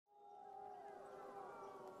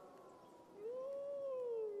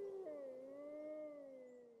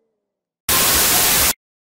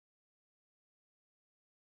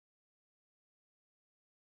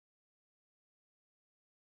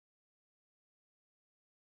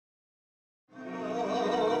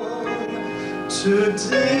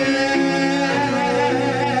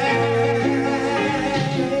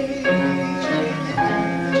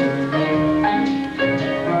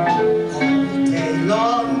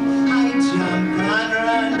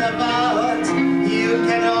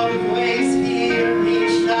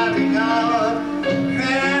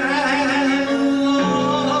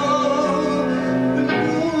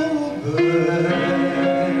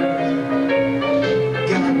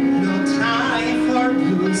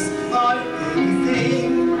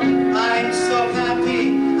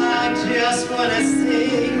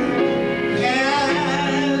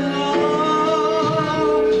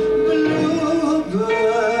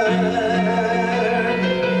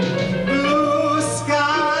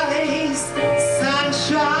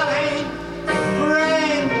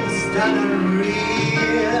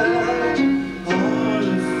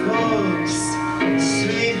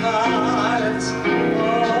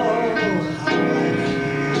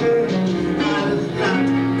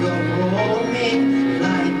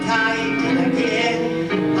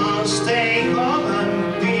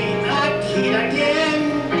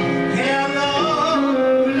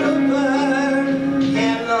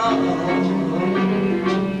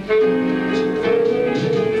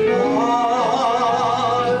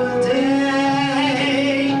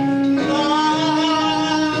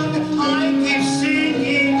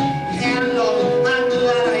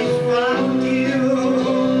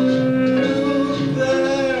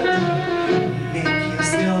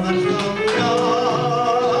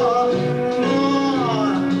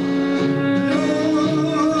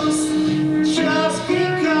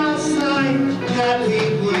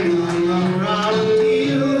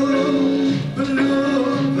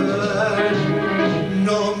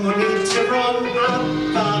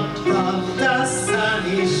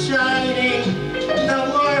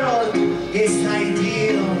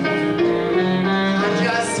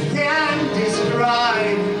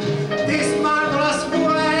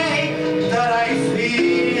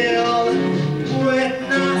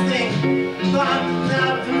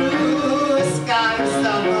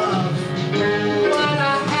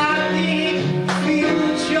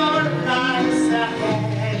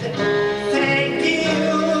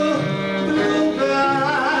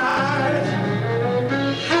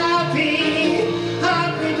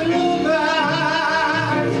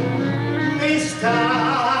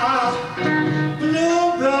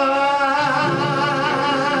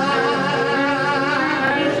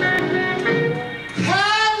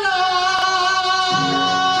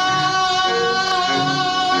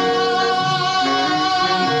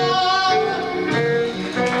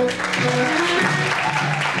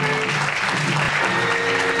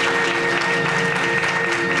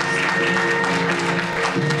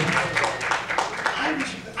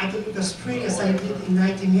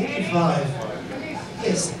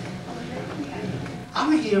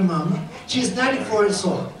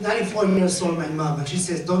years old, my mom, and she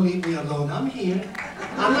says, don't leave me alone. I'm here.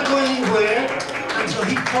 I'm not going anywhere until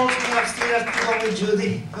he calls me upstairs to go with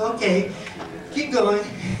Judy. Okay, keep going.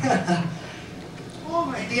 Oh,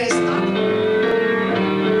 my dear, stop.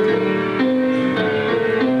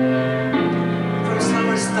 From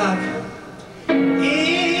summer stock.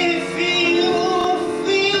 If you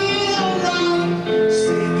feel like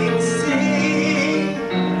singing, sing,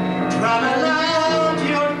 travel out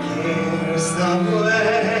your cares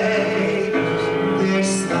away.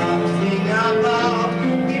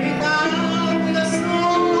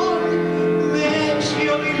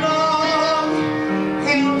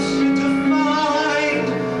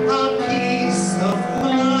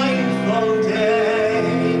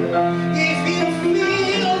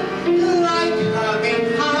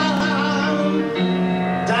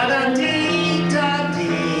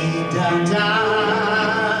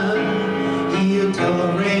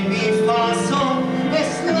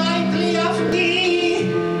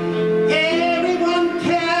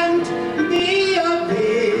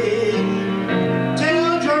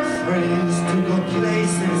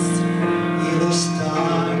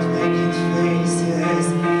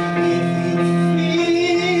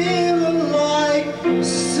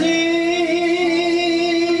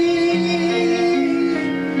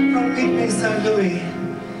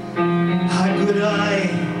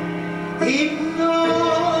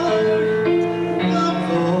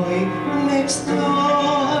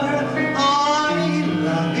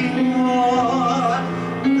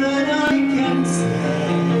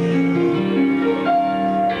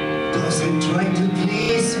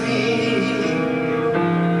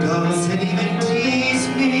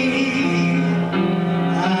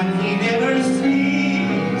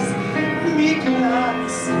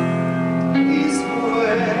 His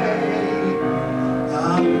way,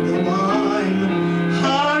 I'm the one.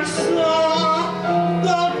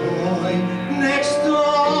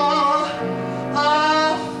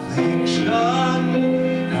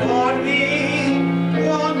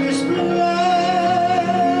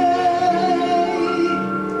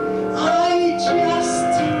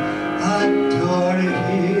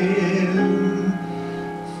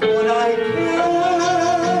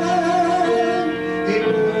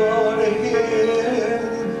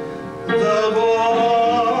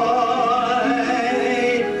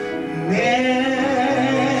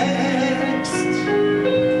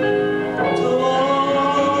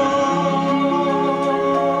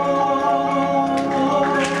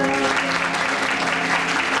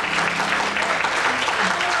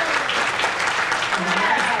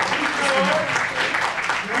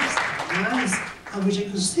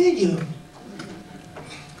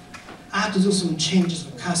 to do some changes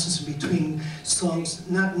of costumes in between songs.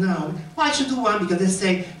 Not now. Well, I should do one because they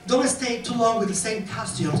say, don't stay too long with the same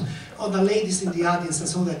costumes. All the ladies in the audience and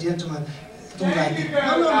some of the gentlemen don't like it.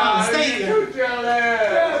 No, no, no, stay here.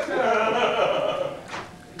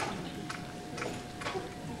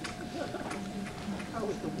 How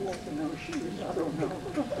was the wolf in those shoes? I don't know.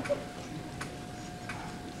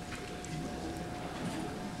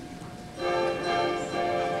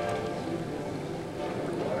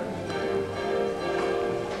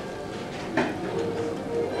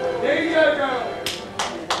 There you go, girl.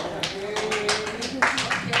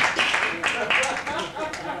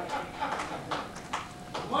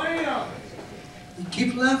 You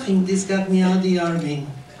keep laughing, this got me out of the army.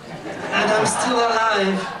 And I'm still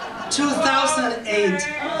alive. 2008.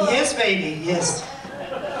 Yes, baby, yes.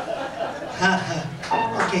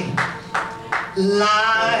 Okay.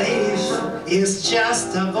 Life is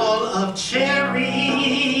just a bowl of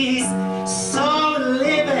cherries. So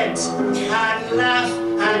live it and laugh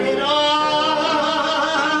at it all.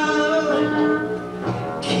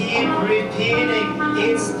 Keep repeating,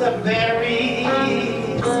 it's the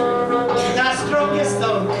berries. The strongest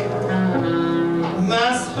oak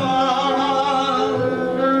must fall.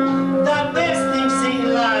 The best things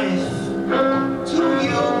in life to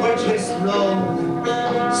you were just wrong.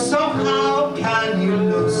 So how can you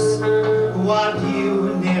lose what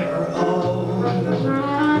you never owned?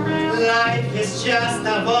 Life is just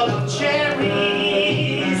a bowl of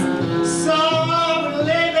cherries. So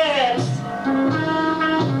live it,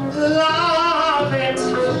 love it.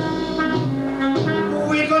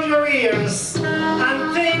 Wiggle your ears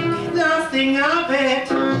and think nothing of it.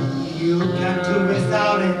 You can do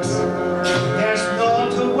without it. There's no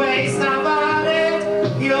two ways about it.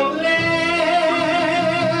 You'll live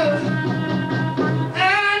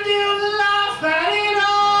and you'll laugh at it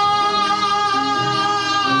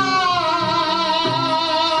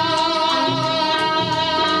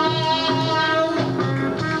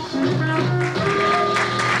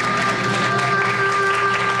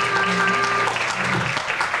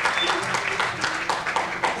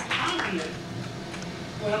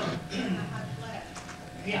Well,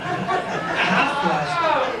 yeah, half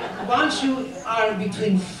flash. Once you are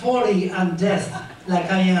between 40 and death, like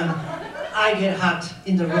I am, I get hot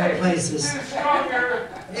in the wrong places.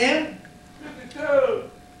 Yeah?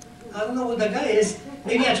 I don't know what that guy is.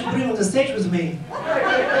 Maybe I should put him on the stage with me.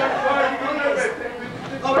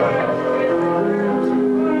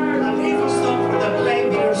 A beautiful song for the play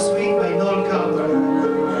Bittersweet by Noel Cowper.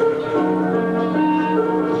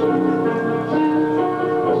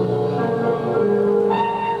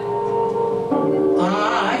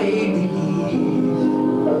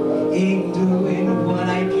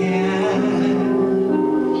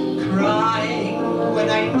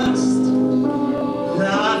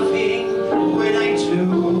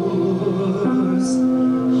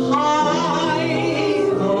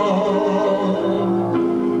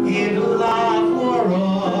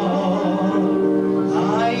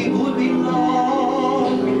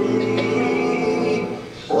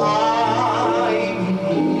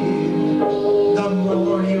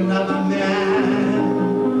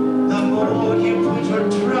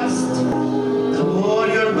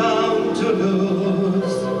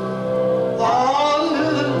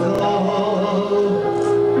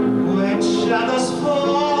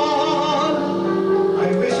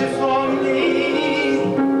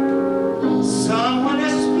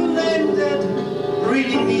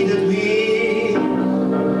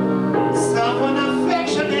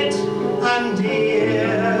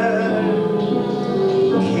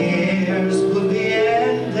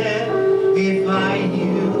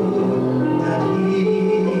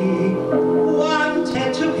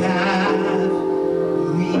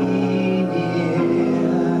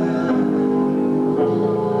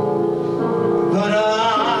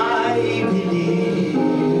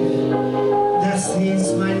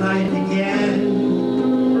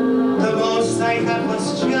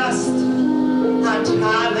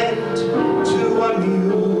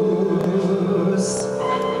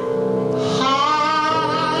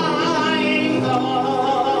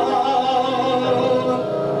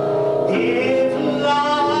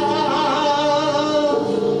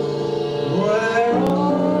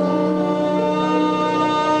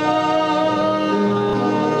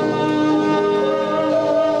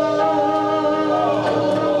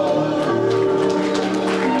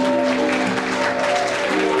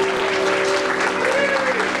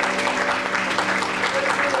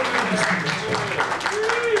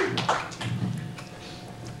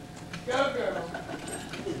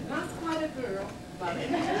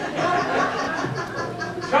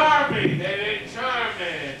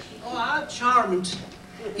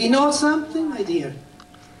 You know something, my dear?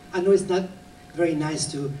 I know it's not very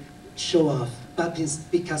nice to show off, but it's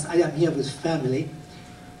because I am here with family.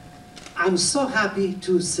 I'm so happy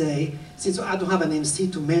to say, since I don't have an MC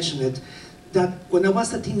to mention it, that when I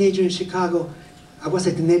was a teenager in Chicago, I was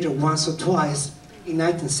a teenager once or twice, in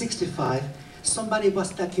 1965, somebody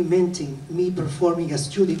was documenting me performing as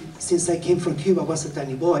Judy. Since I came from Cuba, I was a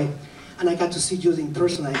tiny boy, and I got to see Judy in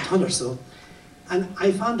person, I told her so. And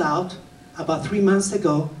I found out about 3 months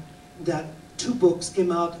ago that 2 books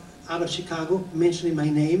came out of Chicago mentioning my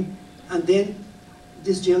name, and then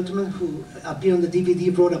this gentleman who appeared on the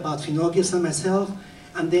DVD wrote about Finocchios and myself,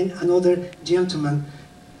 and then another gentleman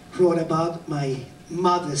wrote about my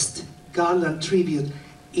modest Garland tribute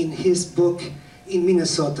in his book in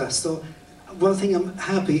Minnesota. So one thing I'm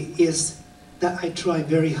happy is that I try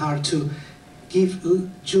very hard to give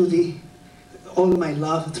Judy all my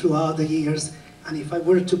love throughout the years, and if I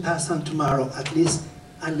were to pass on tomorrow, at least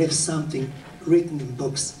I left something written in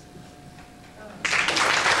books.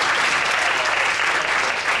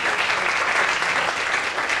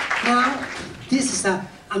 Now, this is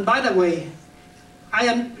and by the way,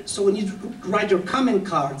 so when you write your comment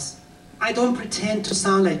cards, I don't pretend to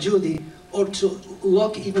sound like Judy or to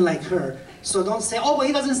look even like her. So don't say, oh, well,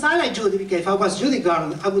 he doesn't sound like Judy, because if I was Judy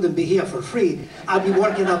Garland, I wouldn't be here for free. I'd be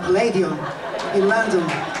working at Palladium in London.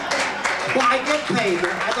 Well, I get paid,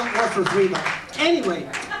 but I don't work for free. But anyway,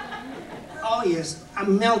 oh yes,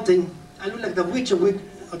 I'm melting. I look like the Witch of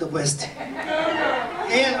the West.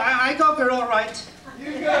 And I go there all right.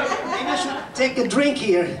 Maybe I should take a drink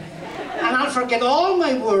here, and I'll forget all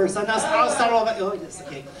my words, and I'll start over. Oh, yes,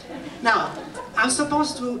 okay. Now, I'm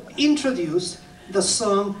supposed to introduce the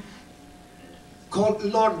song called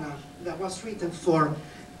Lorna, that was written for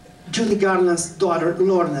Judy Garland's daughter,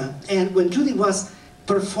 Lorna. And when Judy was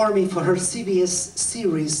performing for her CBS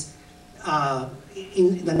series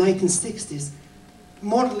in the 1960s,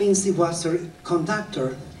 Mort Lindsay was her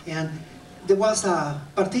conductor, and there was a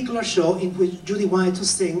particular show in which Judy wanted to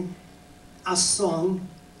sing a song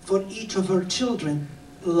for each of her children.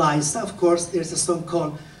 Liza, of course, there's a song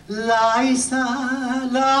called Liza,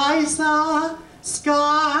 Liza,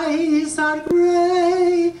 skies are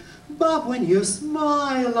gray, but when you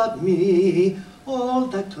smile at me, all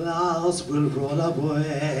the clouds will roll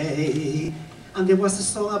away. And there was a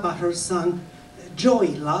song about her son,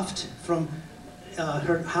 Joey Loft, from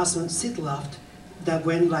her husband, Sid Loft, that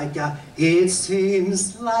went like, it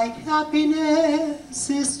seems like happiness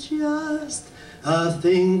is just a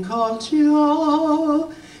thing called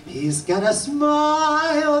Joe. He's got a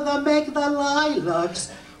smile that makes the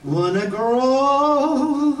lilacs wanna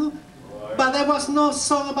grow. But there was no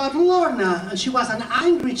song about Lorna, and she was an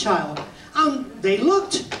angry child. And they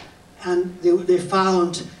looked, and they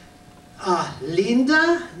found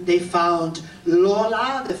Linda, they found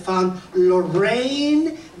Lola, they found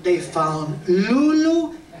Lorraine, they found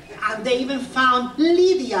Lulu, and they even found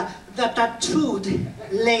Lydia, the tattooed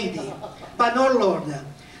lady, but not Lorna.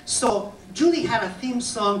 So Judy had a theme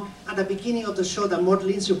song at the beginning of the show that Mort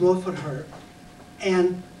Lindsay wrote for her,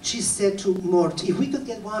 and she said to Mort, if we could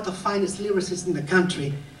get one of the finest lyricists in the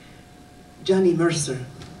country, Johnny Mercer,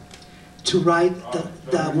 to write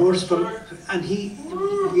the words for, and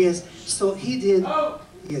yes, so he did,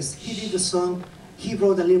 yes, he did the song, he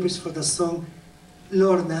wrote the lyrics for the song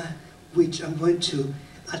Lorna, which I'm going to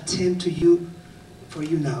attend for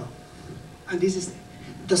you now. And this is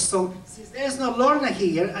the song. Since there's no Lorna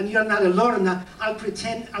here, and you're not a Lorna, I'll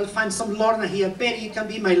pretend I'll find some Lorna here. Betty, you can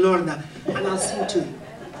be my Lorna, and I'll sing to you.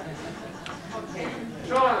 Okay.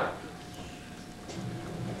 Sean.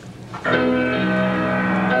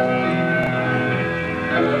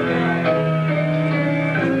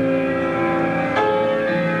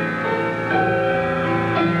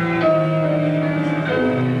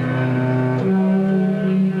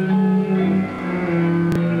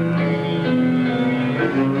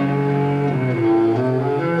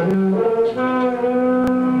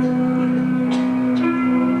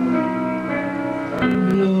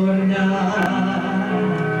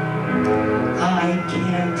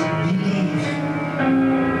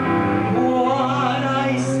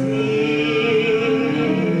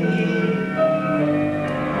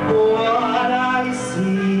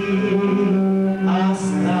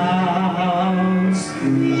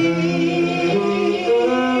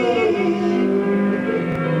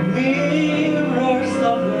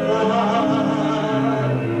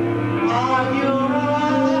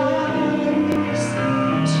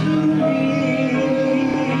 To me.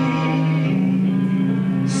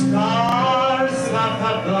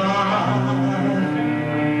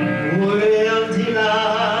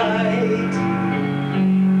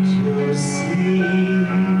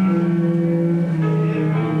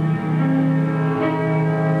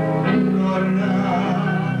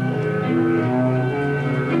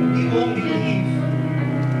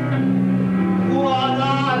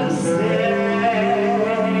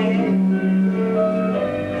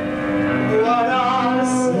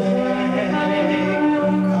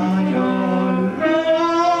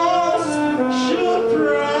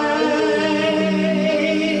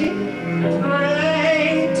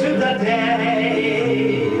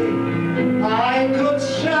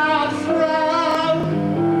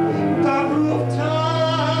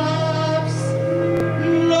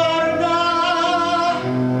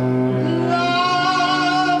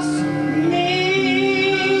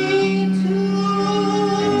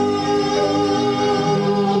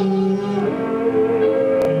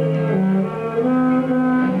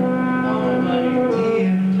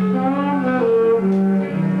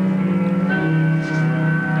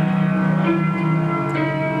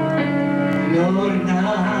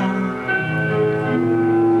 Lorna,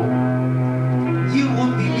 you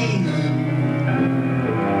won't believe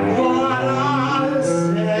what I'll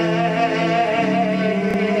say.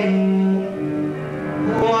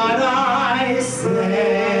 What I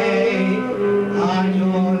say, I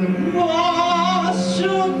don't want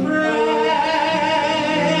to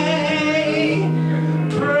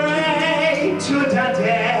pray to the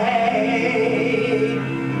day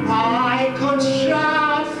I could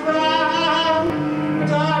shout from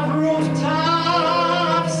the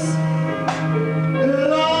rooftops,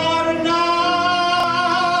 Lorna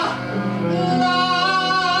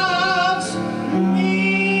loves me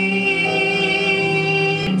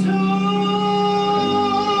too.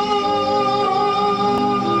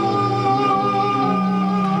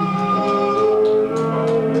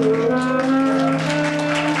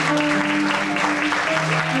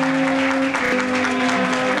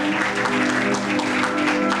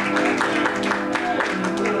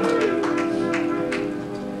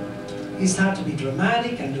 He started to be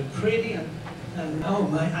dramatic and look pretty and oh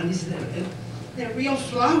my, and he's a real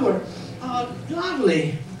flower. Oh,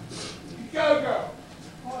 lovely. Go.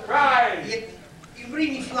 Right. You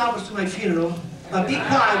bring me flowers to my funeral, but be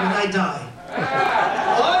quiet when I die.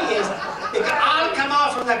 Oh yes, because I'll come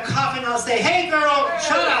out from the coffin and I'll say, hey girl,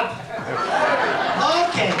 shut up.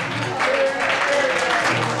 Okay.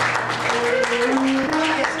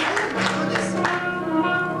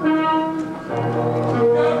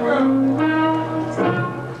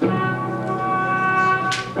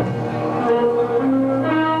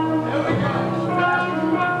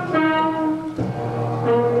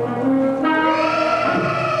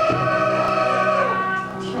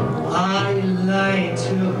 I like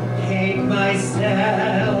to hate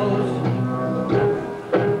myself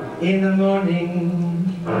in the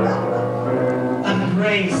morning and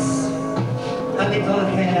race a little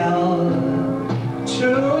hell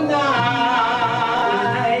tonight.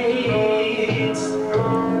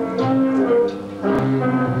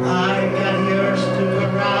 I got yours to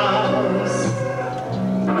carouse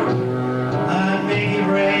and maybe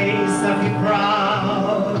raise a few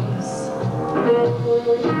brows.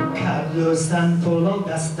 Cut loose and pull all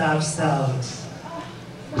the stops out.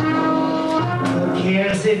 Who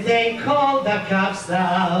cares if they call the cops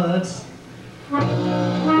out?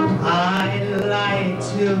 I like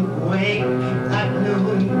to wake at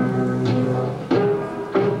noon,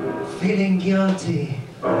 feeling guilty.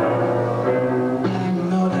 I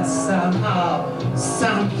know that somehow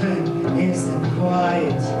something isn't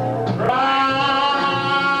quite right.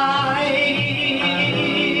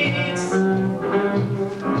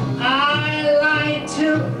 I like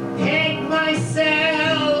to hate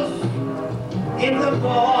myself in the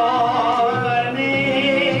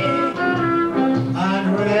morning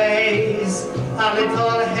and raise a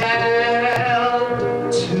little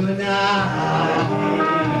hell tonight.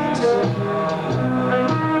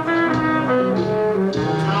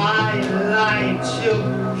 I like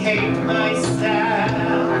to hate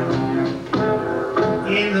myself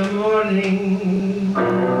in the morning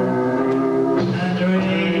and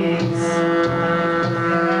raise hell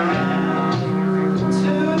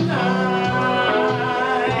tonight.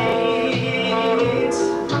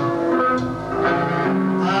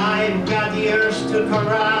 I've got ears to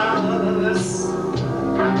carouse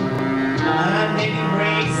and maybe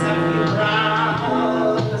raise a few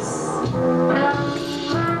brows.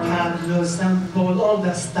 Cut loose and pull all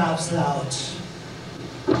the stops out.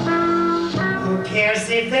 Who cares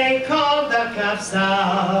if they call the cops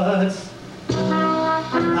out?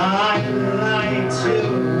 I like to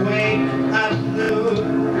wake up noon,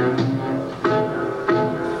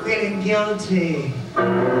 feeling guilty.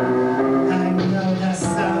 I know that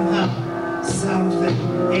somehow something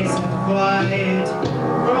isn't quite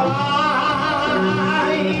right.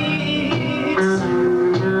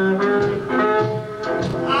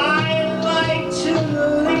 I like to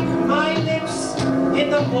lick my lips in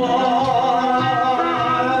the morning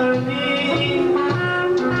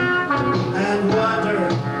and wonder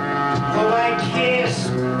who I kissed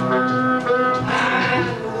and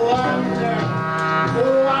wonder who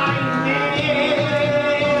I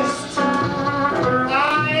missed.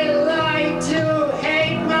 I like to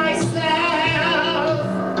hate myself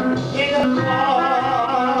in the morning,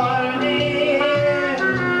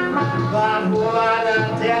 but what a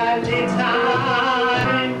dandy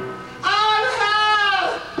time I'll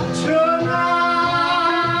have tonight.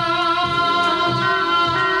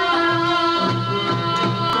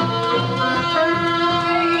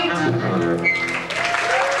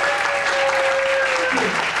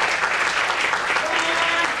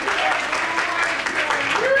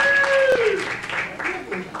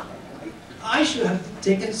 I should have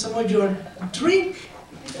taken some of your drink.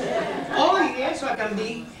 Oh, yes, so I can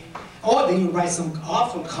be. Oh, then you write some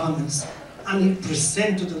awful comments and you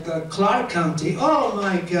present to the Clark County. Oh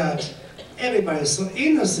my God, everybody's so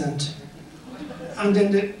innocent. And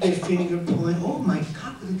then they finger point. Oh my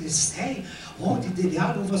God, what did they say? Oh, the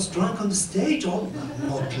other was drunk on the stage. Oh,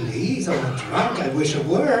 no, please, I'm not drunk. I wish I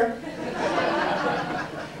were.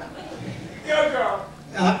 Go, girl.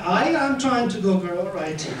 I am trying to go, girl, all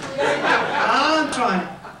right. I'm trying.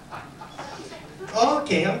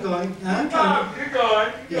 Okay, I'm going. I'm coming. You're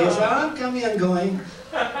going. Yes, I'm coming and going.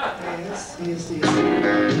 Yes, yes, yes.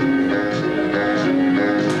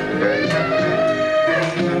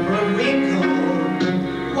 Wherever we go,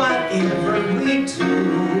 whatever we do,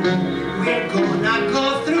 we're gonna go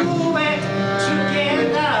through it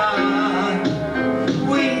together.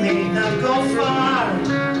 We may not go far,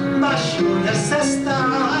 but sure as a star.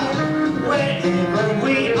 Wherever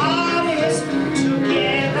we are is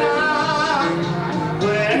together.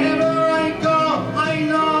 Wherever I go, I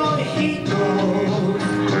know he goes.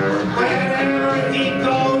 Wherever he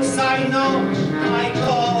goes, I know I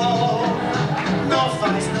go. No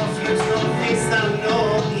fights, no feuds, no fights, and no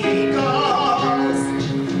egos.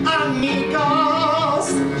 Amigos,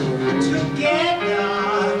 together,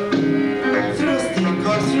 through thick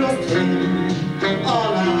or through thin,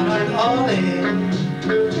 all out and all in.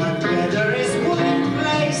 But whether it's winning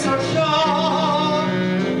place or show,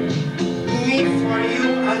 me for you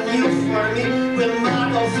and you for me, we'll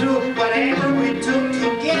muddle through whatever we do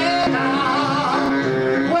together.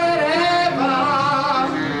 Wherever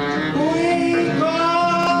we go.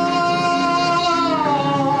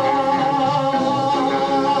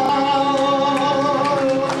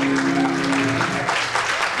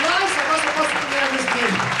 Liza was supposed to be on this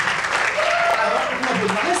team. I don't know who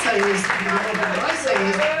Liza is. You know who Liza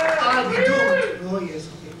is. I'll be doomed. Oh yes,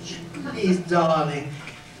 please, darling.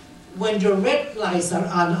 When your red lights are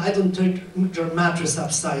on, I don't turn your mattress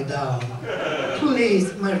upside down.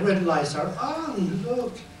 Please, my red lights are on.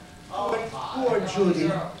 Look. Poor Judy.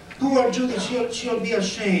 Poor Judy, she'll be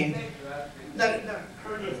ashamed that her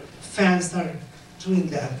fans are doing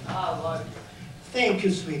that. Thank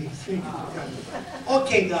you, sweetie. Thank you.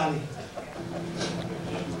 Okay, darling.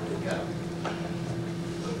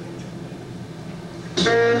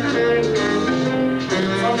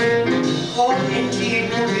 From all NG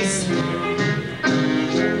movies,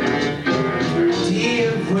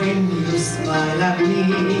 dear, when you smile at me,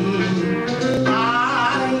 I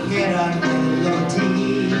hear a melody.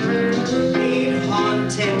 It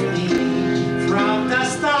haunted me from the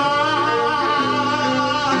start.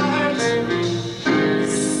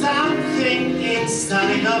 Something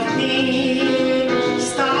inside of me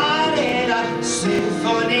started a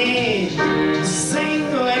symphony. Sing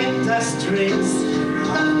with the strings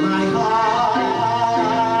of my heart.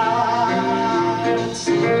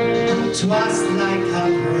 'Twas like a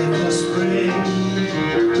breath of spring.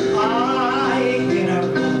 I hear a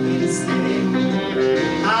robin sing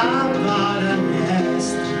about a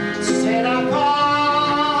nest set apart.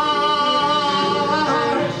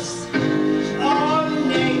 All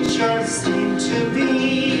nature seemed to be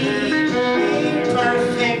in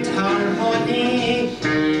perfect harmony.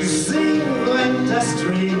 Sing with the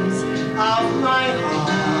strings of my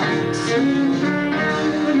heart.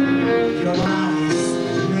 Your eyes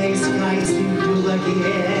make skies in blue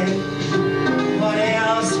again. What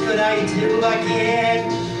else could I do again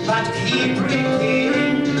but keep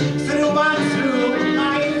repeating through and through?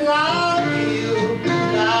 I love you,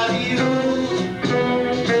 love you.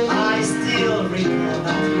 I still recall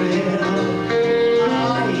that thrill.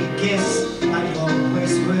 I guess I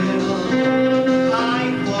always will. I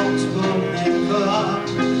hope we'll never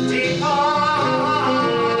depart.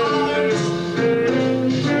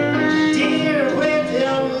 Dear, with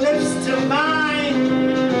your lips to mine,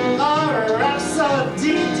 a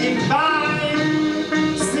rhapsody divine.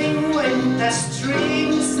 Sing with the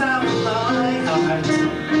strings of my heart.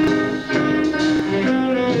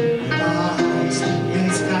 Eyes,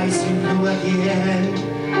 yes, skies in blue again.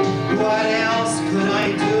 What else could I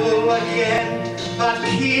do again but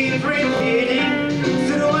keep repeating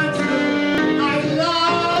through and through? I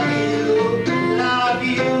love you, love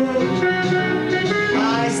you.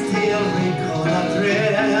 I still recall a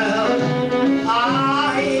thrill. I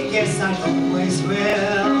guess I always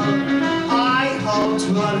will. I hope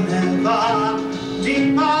we'll never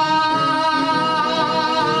depart.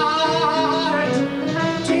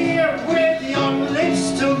 Dear, with your lips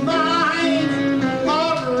to mine, a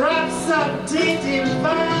rhapsody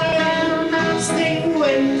divine. Sing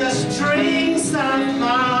with the strings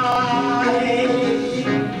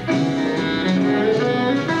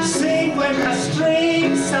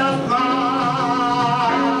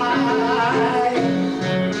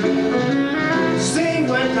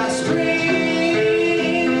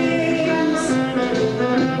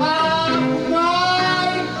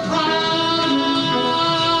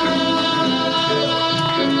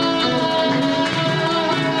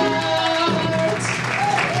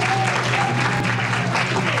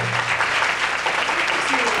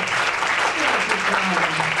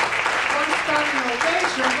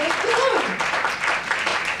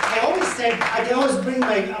said, I can always bring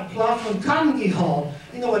my applause from Carnegie Hall.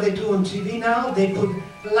 You know what they do on TV now? They put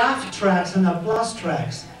laugh tracks and applause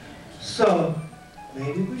tracks. So,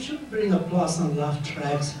 maybe we should bring applause and laugh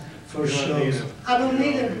tracks for shows. I don't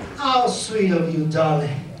need it. How sweet of you,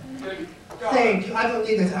 darling. Thank you. I don't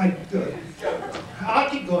need it. I'm good. I'll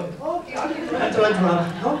keep going. Okay, I'll keep going.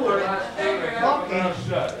 Don't worry. Okay.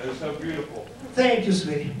 It's so beautiful. Thank you,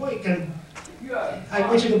 sweetie. Boy, I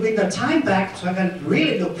wish you could bring the time back so I can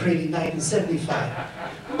really look pretty in 1975.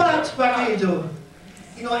 But what can you do?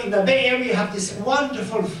 You know, in the Bay Area you have this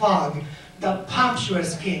wonderful fog that pumps your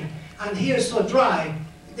skin. And here it's so dry,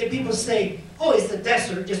 the people say, oh, it's the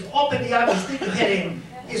desert, just open the oven, stick your head in.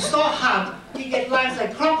 It's so hot, you get lines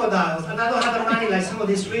like crocodiles, and I don't have the money like some of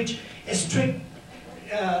these rich, strict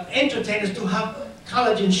entertainers to have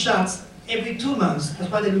collagen shots every 2 months. That's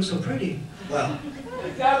why they look so pretty. Well,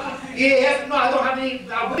 yeah, no, I don't have any,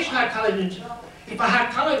 I wish I had collagen shots. If I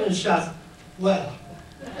had collagen shots, well,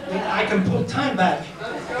 I can put time back.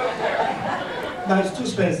 But it's too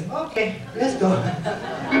expensive. Okay, let's go. Well,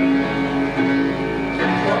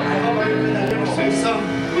 I hope I remember that little sweet song.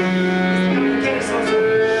 Get it song.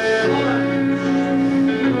 Hold on.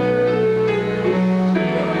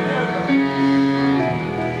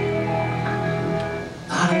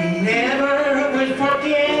 I never will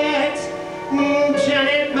forget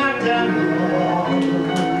Janet McDonald.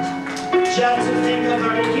 Just to think of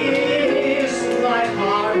her kiss my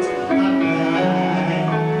heart.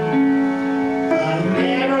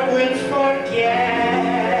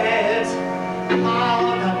 Forget how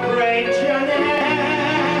the great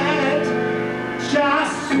Janet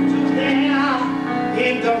just stood there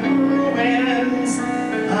in the ruins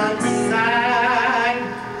and sang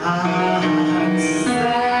and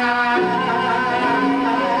sang.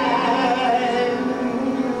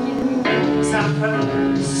 San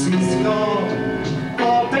Francisco,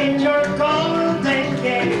 open your golden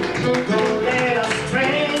gate, don't let a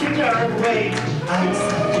stranger wait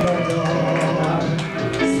outside your door.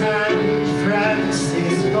 San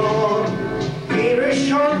Francisco, here is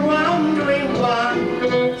your wandering one,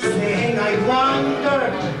 saying I wander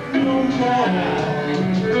no more.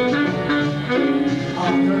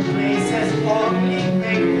 Other places only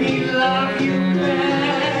make me love you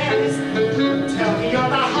best. Tell me you're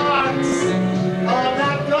the hearts of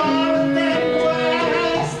the Golden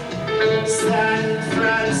West. San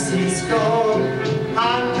Francisco,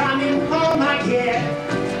 I'm coming home again.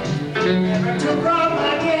 Never to roam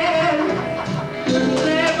again,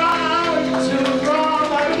 never to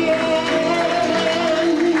roam again.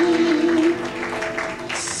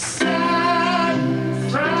 San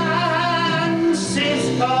Francisco,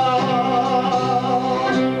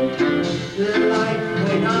 like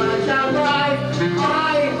when I arrive, I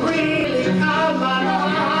really come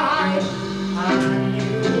alive, and you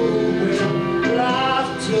will love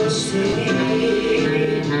to see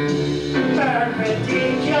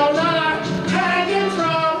perpendicular.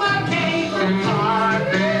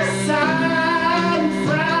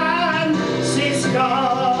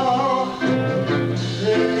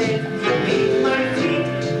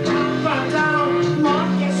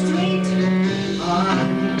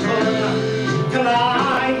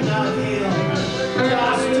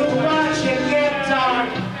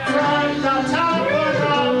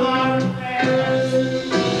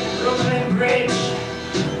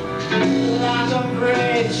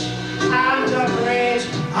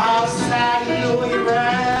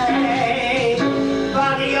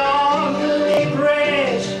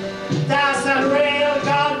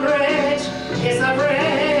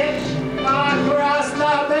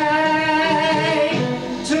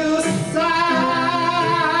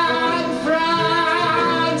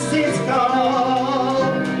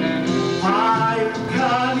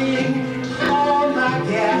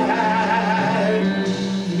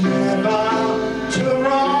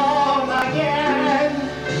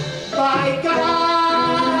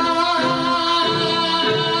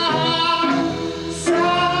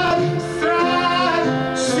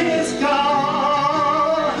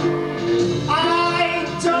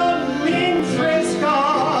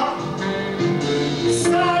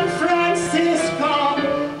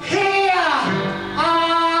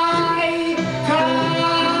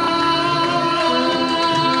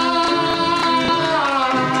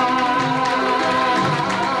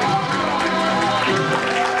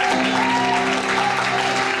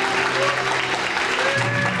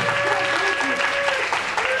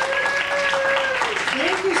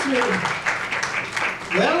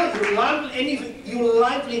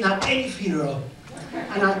 At any funeral.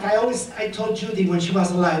 And I told Judy when she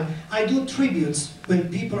was alive, I do tributes when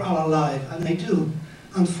people are alive, and I do.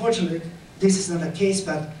 Unfortunately, this is not the case,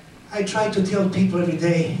 but I try to tell people every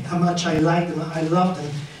day how much I like them, I love them,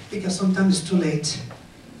 because sometimes it's too late.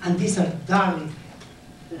 And these are darling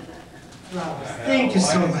flowers. Thank you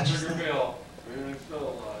so much.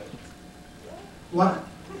 What?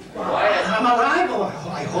 I'm alive? Oh,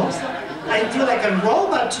 I hope so. I feel like a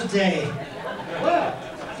robot today. Well,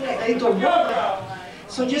 I feel like a little robot.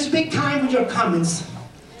 So just be kind with your comments.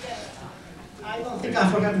 I don't think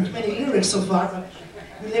I've forgotten too many lyrics so far, but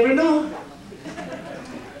you never know.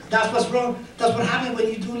 That's what's wrong. That's what happens when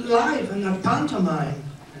you do live and not pantomime.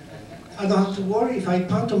 I don't have to worry if I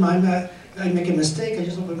pantomime, I make a mistake, I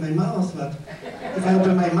just open my mouth, but if I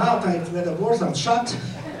open my mouth, I forget the words, I'm shut.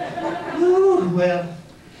 Ooh, well,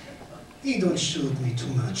 you don't shoot me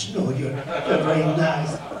too much. No, you're very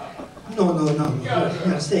nice. No.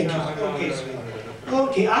 Yes, thank you. Okay, sweetie.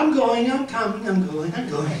 Okay, I'm going, I'm coming, I'm going.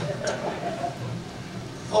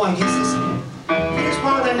 Oh, I guess here's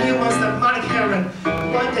one of the new ones that Mark Herron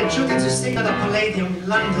wanted Judy to sing at the Palladium in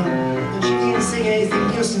London, and she didn't sing anything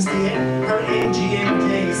new since her MGM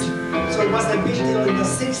days. So it was a big deal in the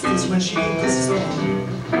 60s when she did this song.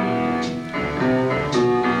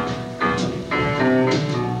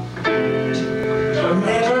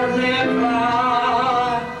 Never, never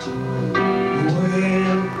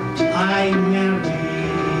will I marry.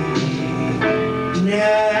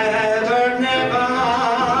 Never, never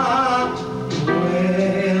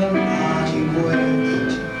will I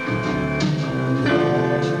wait. No,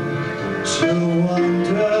 to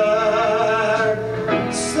wander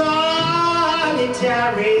solitary.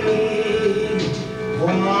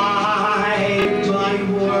 Why my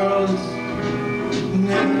world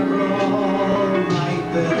never on my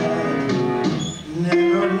bed.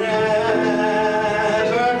 Never, never,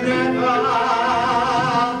 never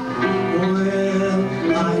will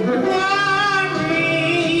I marry,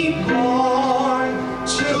 born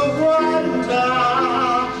to wander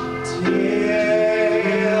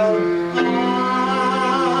till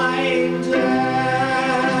I'm dead.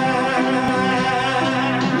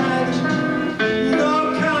 No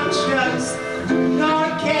conscience, no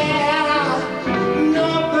care, no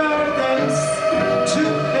burdens to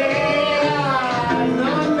bear,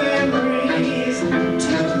 no memories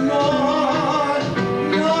to mourn,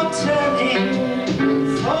 no turning,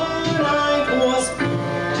 for I was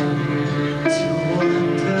born to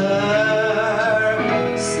wander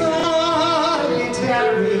solitary.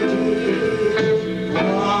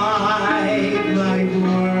 Why my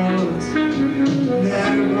world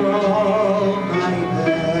never on my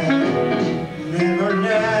bed. Never,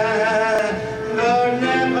 never,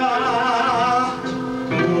 never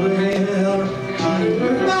will I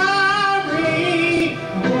marry,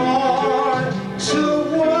 born to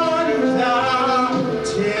wander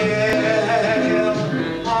till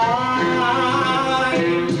I'm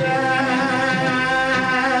dead.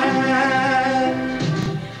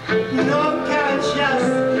 No conscience,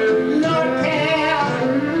 no care,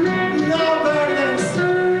 no burdens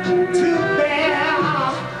to bear,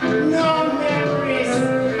 no memories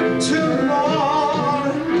to mourn,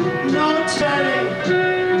 no turning,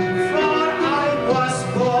 for I was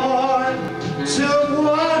born to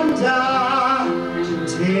wander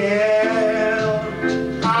till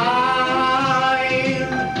I'm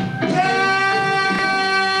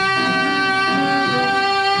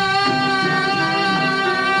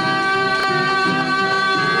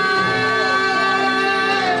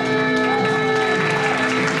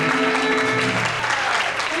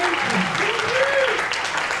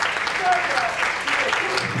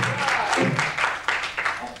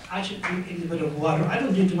I should drink a little bit of water. I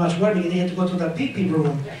don't drink too much water because they have to go to the pee-pee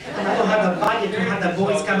room. And I don't have the budget to have the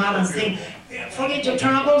boys come out and sing, forget your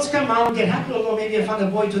troubles, come on, get happy, or maybe I find a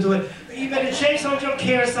boy to do it. You better chase all your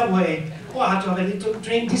cares away. Oh, I have to have a little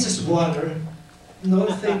drink. This is water. No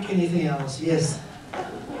think anything else. Yes.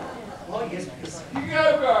 Oh, yes, please. You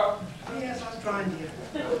go, girl. Yes, I'm trying here.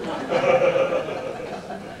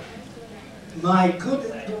 My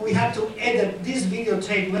goodness, we have to edit this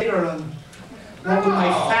videotape later on. What will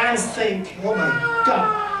my fans think? Oh my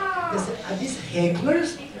God. Are these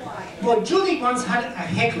hecklers? Well, Judy once had a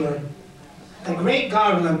heckler, the great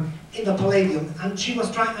Garland, in the Palladium, and she was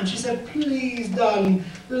trying, and she said, please, darling,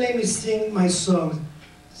 let me sing my song.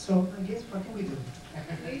 So, I guess, what can we do?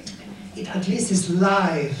 It at least is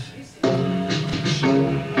live.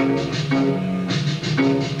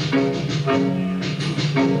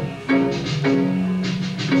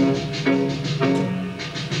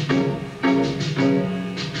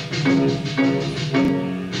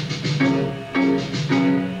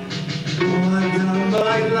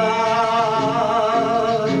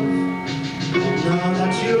 Now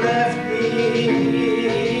that you left me,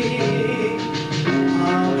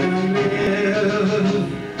 how can I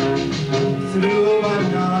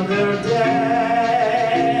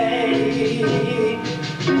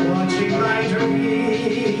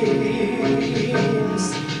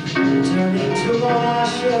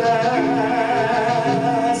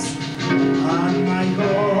dress and my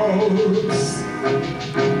hopes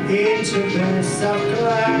into bits of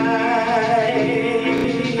clay.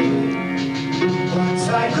 Once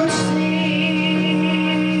I could see,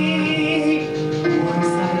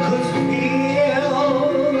 once I could feel.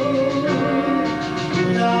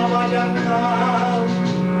 Now I am numb,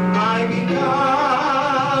 I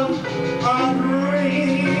become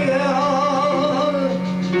unreal.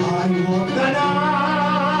 I walk the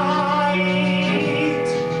night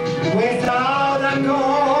without a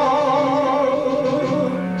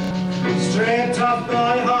goal, stripped of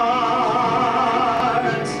my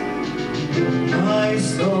heart, my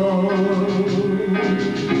soul.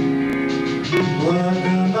 What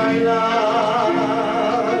am I love?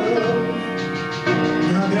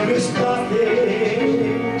 Now there is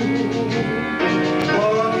nothing,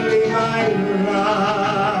 only my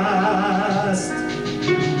last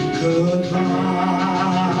goodbye.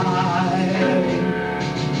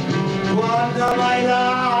 What am I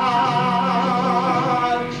love?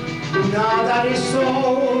 Now that it's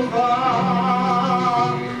over,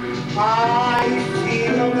 I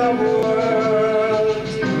feel the world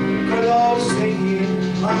closing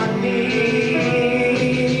in on me.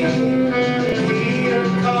 Here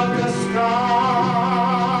come the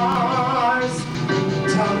stars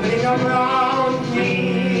tumbling around me.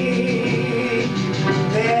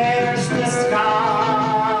 There's the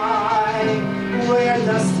sky where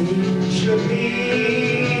the sea should be.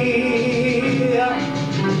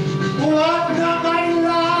 What am I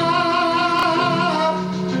love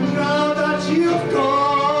now that you've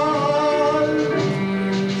gone?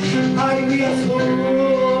 I'd be a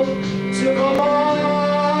fool to go on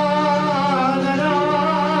and on.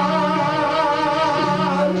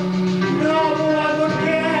 No one would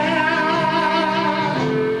care,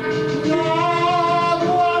 no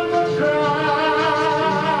one would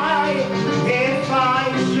cry if I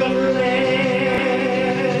should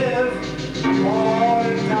live or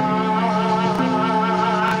die.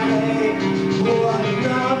 What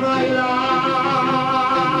am I love?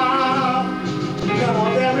 No,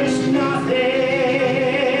 there is nothing,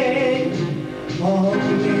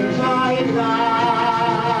 only my last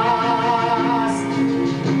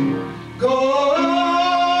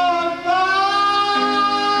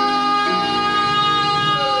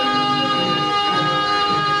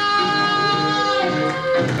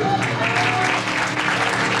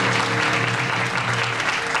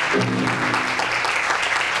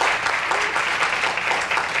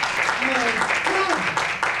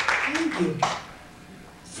Thank you.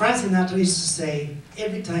 Frank Sinatra used to say,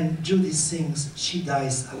 every time Judy sings, she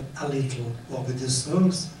dies a little over the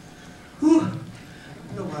songs. Whew.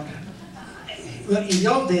 No wonder. Well, in the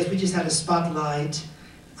old days, we just had a spotlight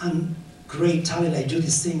and great talent like Judy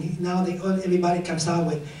singing. Now everybody comes out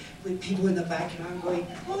with people in the background going,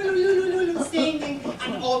 oh, singing,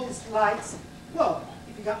 and all these lights. Well,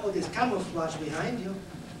 if you got all this camouflage behind you,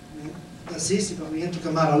 I mean, that's easy, but we have to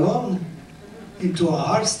come out alone into a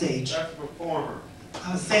hard stage. That's a performer.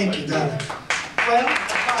 Oh, thank you, darling. Well,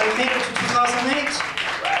 I made it to 2008.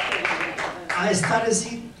 I started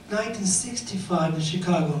in 1965 in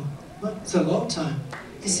Chicago. Well, it's a long time.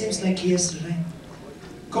 It seems like yesterday.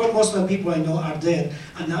 Of course, most of the people I know are dead,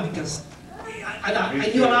 and now because I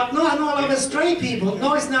know a lot of stray people.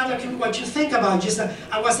 No, it's not like what you think about. Just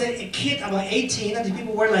I was a kid about 18, and the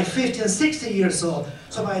people were like 50 and 60 years old.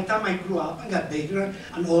 So by the time I grew up and got bigger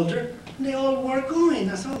and older, they all were going.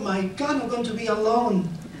 I thought, oh my God, I'm going to be alone.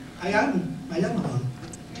 I am alone.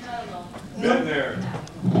 You're not alone. No. Been there.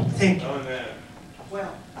 Thank you. Done that.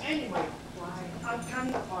 Well, anyway, I'm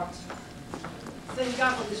coming apart. Thank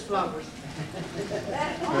God for these flowers.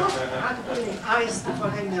 I'm putting ice before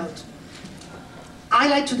I melt. I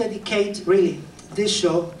like to dedicate, really, this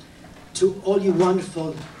show to all you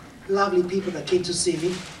wonderful, lovely people that came to see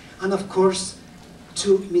me, and of course,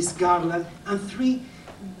 to Miss Garland, and 3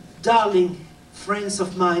 darling friends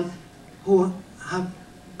of mine who have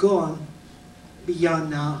gone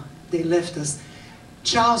beyond now. They left us.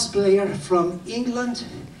 Charles Blair from England,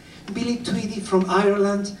 Billy Tweedy from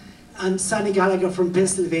Ireland, and Sonny Gallagher from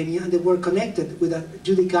Pennsylvania, and they were connected with a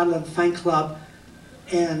Judy Garland fan club,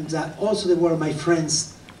 and also they were my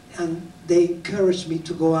friends, and they encouraged me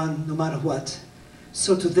to go on no matter what.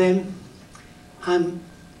 So to them, I'm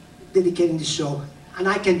dedicating the show, and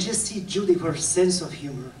I can just see Judy, her sense of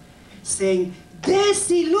humor, saying,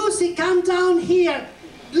 Desi, Lucy, come down here.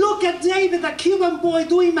 Look at David, the Cuban boy,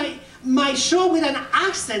 doing my show with an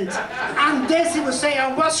accent. And Desi would say,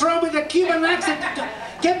 what's wrong with the Cuban accent?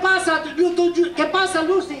 ¿Qué pasa, ¿Qué pasa,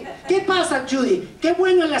 Lucy? ¿Qué pasa, Judy? Qué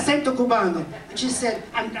bueno el acento cubano. And she said,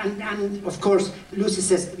 and of course, Lucy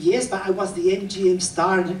says, yes, but I was the MGM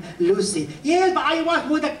star, Lucy. Yes, but I was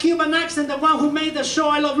with a Cuban accent, the one who made the show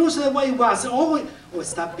I Love Lucy the way it was. Oh,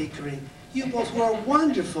 stop bickering. You both were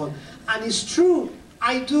wonderful. And it's true,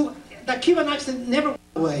 I do, the Cuban accent never went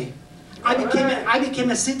away. I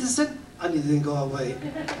became a citizen, and it didn't go away.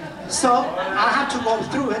 So, I had to go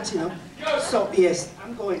through it, you know. So, yes,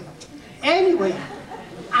 I'm going. Anyway,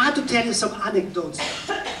 I had to tell you some anecdotes.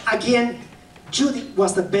 Again, Judy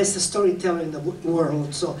was the best storyteller in the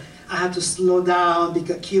world, so I had to slow down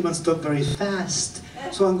because Cubans talk very fast.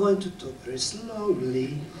 So I'm going to talk very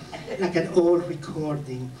slowly, like an old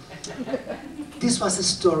recording. This was a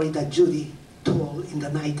story that Judy told in the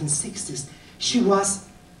 1960s. She was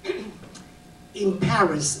in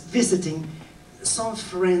Paris visiting some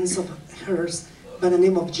friends of hers by the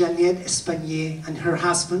name of Jeannette Espanier and her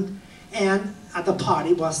husband, and at the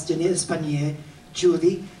party was Jeannette Espanier,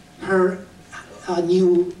 Judy, her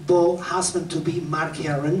new beau husband-to-be Mark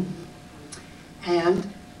Herron,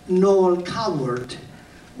 and Noel Coward,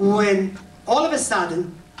 when all of a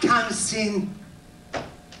sudden comes in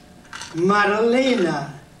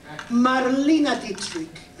Marlena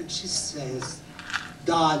Dietrich, and she says,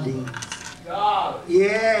 darling.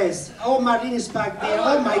 Yes. Oh, Marlene is back there.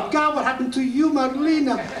 Oh my God, what happened to you,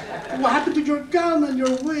 Marlena? What happened to your gown and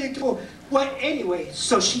your wig? Oh, well, anyway,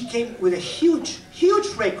 so she came with a huge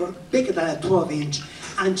record, bigger than a 12-inch,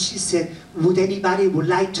 and she said, would anybody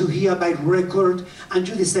like to hear my record? And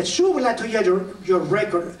Judy said, sure, we'd like to hear your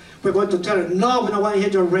record. We're going to tell her, no, we don't want to hear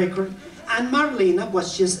your record. And Marlena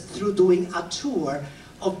was just through doing a tour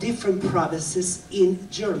of different provinces in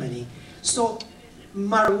Germany. So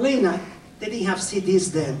Marlena, they didn't have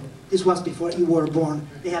CDs then. This was before you were born.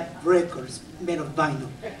 They had records made of vinyl.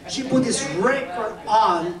 She put this record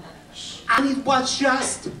on, and it was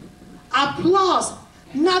just applause.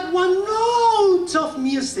 Not one note of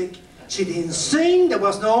music. She didn't sing, there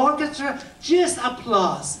was no orchestra, just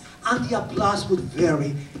applause. And the applause would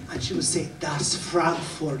vary. And she would say, that's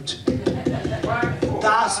Frankfurt.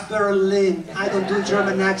 That's Berlin. I don't do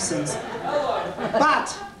German accents.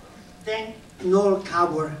 But then Noel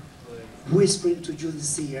Coward whispering to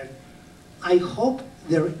Judy's ear, I hope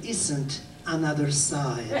there isn't another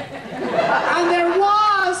side. And there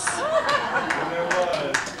was!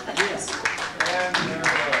 Yes.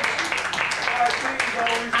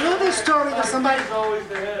 Another story that somebody...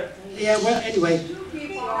 Yeah, well, anyway.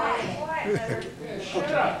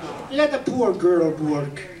 Okay. Let the poor girl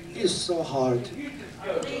work. It's so hard.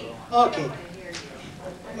 Okay.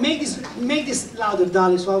 Make this louder,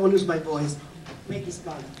 darling, so I won't lose my voice. Make this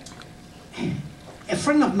louder. A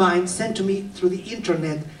friend of mine sent to me through the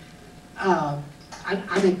internet an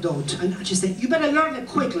anecdote, and she said, you better learn it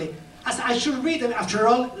quickly. I said, I should read it. After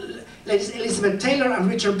all, Elizabeth Taylor and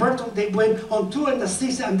Richard Burton, they went on tour in the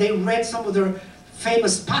 60s and they read some of their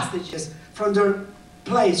famous passages from their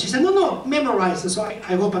plays. She said, no, memorize it. So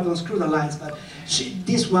I hope I don't screw the lines, but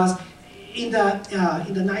this was in the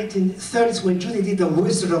 1930s when Judy did The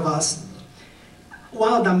Wizard of Oz.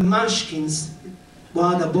 One of the munchkins,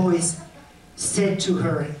 one of the boys, said to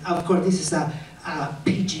her, of course this is a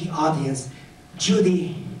PG audience,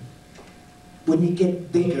 Judy, when you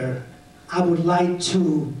get bigger, I would like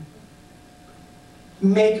to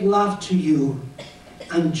make love to you.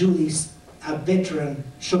 And Judy's, a veteran,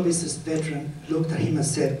 show business veteran, looked at him and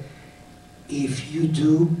said, if you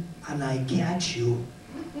do and I catch you.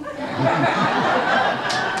 And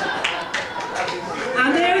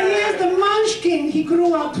there he is, the munchkin, he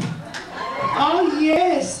grew up. Oh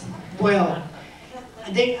yes. Well,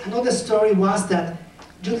 another story was that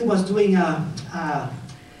Judy was doing a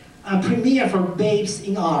premiere for Babes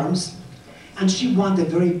in Arms, and she wanted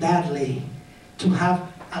very badly to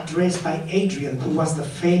have a dress by Adrian, who was the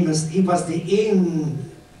famous, he was the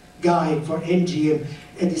in guy for MGM,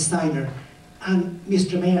 a designer. And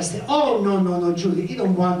Mr. Mayor said, oh, no, Judy, you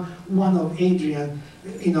don't want one of Adrian,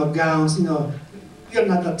 gowns, you're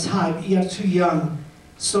not the type, you're too young.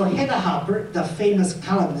 So Hedda Hopper, the famous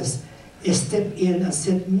columnist, stepped in and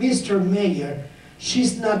said, Mr. Mayor,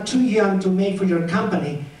 she's not too young to make for your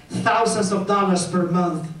company thousands of dollars per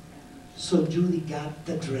month. So Judy got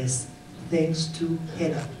the dress, thanks to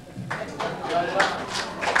Hedda.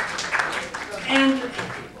 And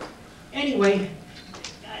anyway,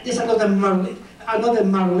 there's another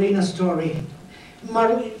Marlena story.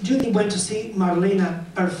 Judy went to see Marlena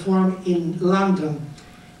perform in London,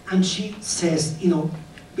 and she says,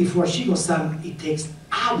 before she goes on, it takes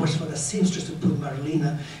hours for the seamstress to put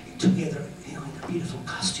Marlena together, in a beautiful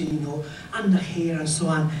costume, and the hair and so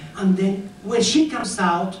on. And then when she comes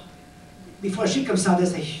out, before she comes out,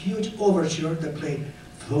 there's a huge overture that played.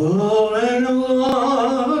 Falling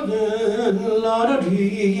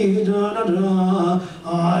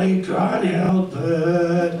I can't help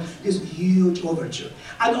it. This huge overture.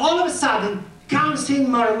 And all of a sudden comes in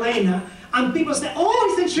Marlena, and people say,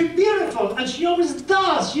 oh, isn't she beautiful? And she always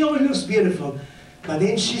does, she always looks beautiful. But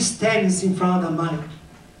then she stands in front of the mic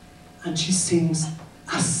and she sings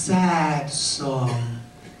a sad song.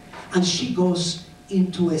 And she goes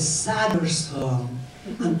into a sadder song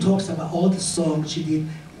and talks about all the songs she did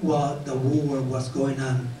while the war was going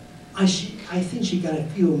on. And I think she got a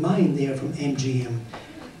few of mine there from MGM.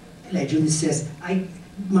 Like Judy says,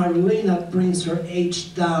 Marlena brings her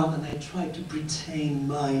age down and I try to retain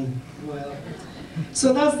mine. Well,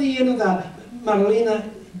 so that's the end of the Marlena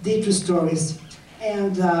did two stories.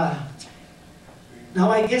 And now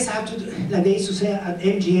I guess I have to, like they used to say at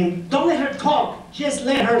MGM, don't let her talk, just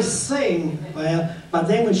let her sing. Well, but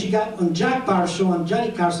then when she got on Jack Barr's show, on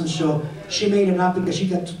Johnny Carson's show, she made it up because she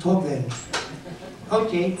got to talk then.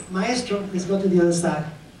 Okay, maestro, let's go to the other side.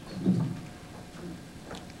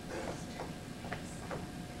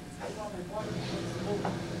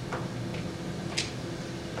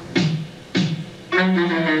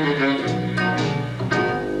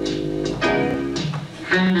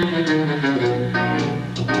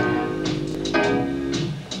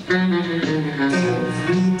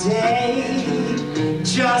 Every day,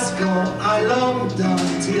 just go along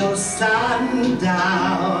till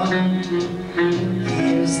sundown.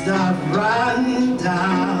 Here's the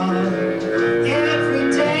rundown.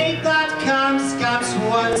 Every day that comes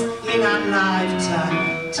once in a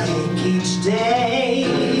lifetime. Take each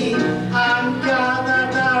day and gather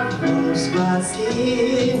the rosebuds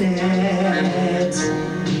in it.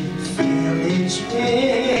 Feel each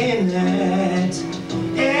minute.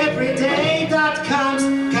 Every day that comes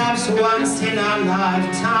once in a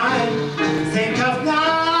lifetime. Think of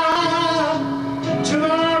now,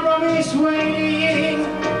 tomorrow is waiting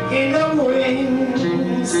in the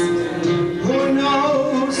wings. Who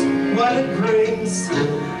knows what it brings?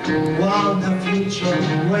 While the future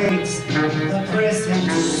waits, the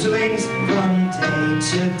present swings from day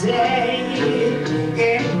to day.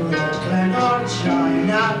 In Brooklyn or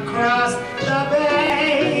China, across the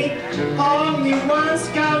bay, only once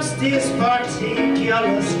comes this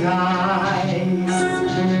particular skies.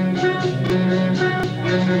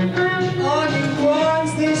 Only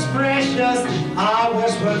once these precious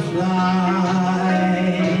hours will fly.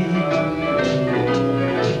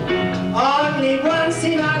 Only once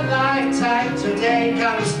in a lifetime today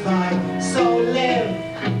comes by. So live,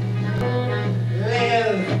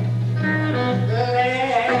 live,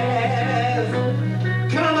 live.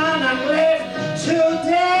 Come on and live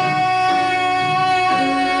today.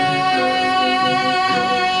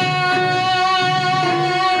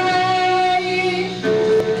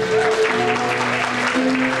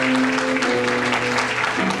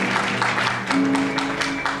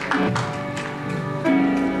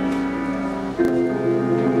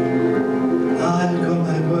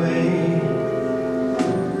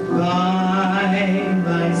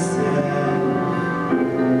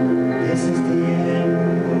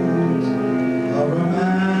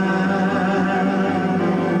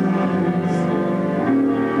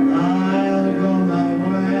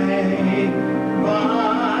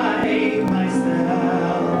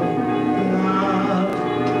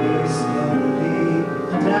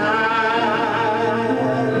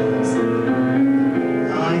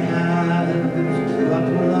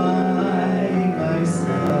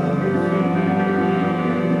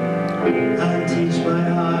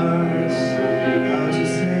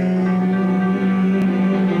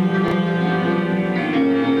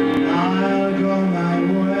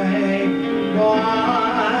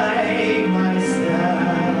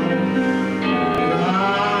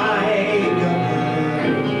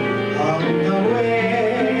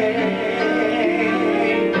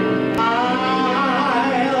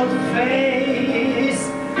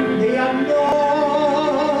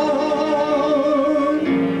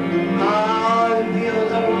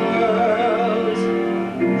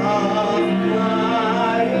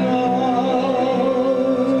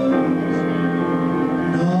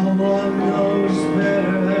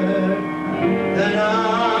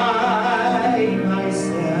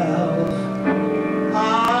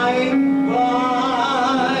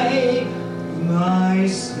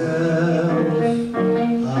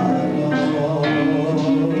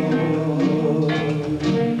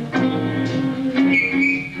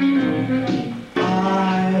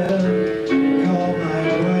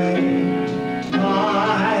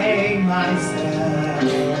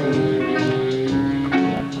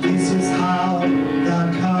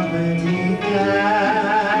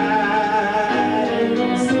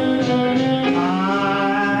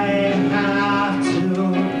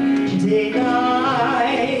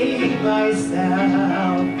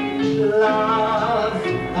 myself love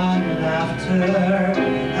and laughter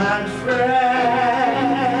and friends.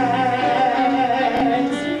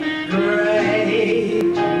 Gray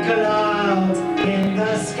clouds in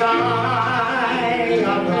the sky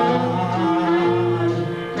above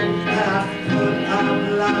have put a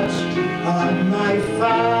blotch on my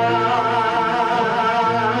fire.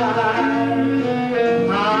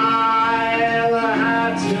 I'll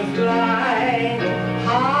have to fly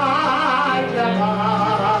high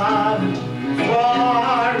above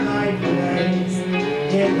for my place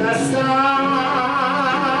in the sun,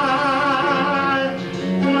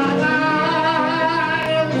 and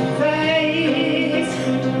I'll face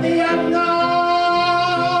the unknown.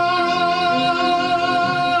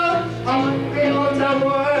 I'll build a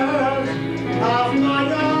world of my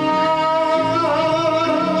own.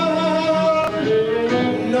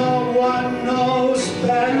 No one knows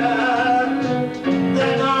better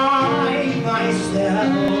than I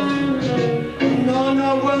myself.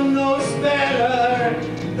 No one knows better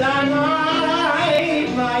than I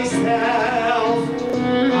myself.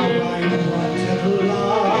 How I wanted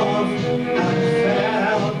love and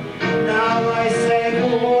fell. Now I say,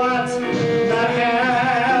 what the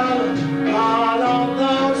hell? All of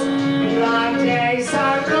those black days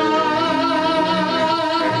are gone.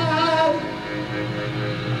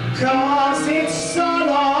 'Cause it's so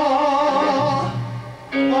long,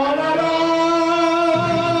 all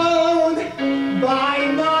alone, by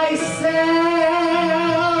myself,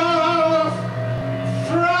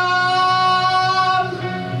 from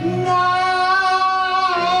now.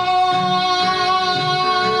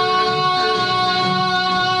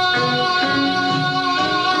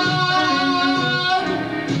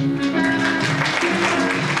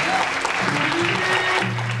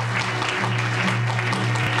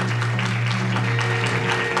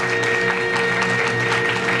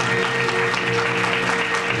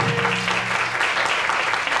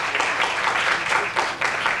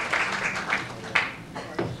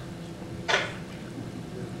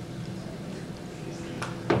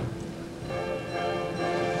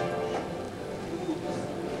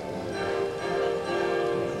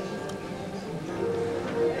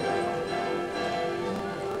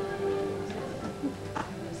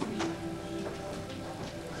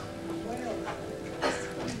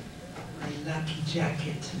 My lucky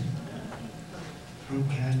jacket from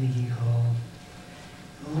Carnegie Hall.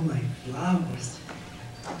 Oh, my flowers.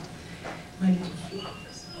 My little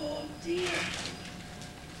flowers. Oh, dear.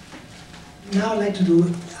 Now I'd like to do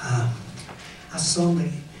a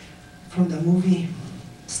song from the movie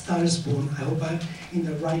Star is Born. I hope I'm in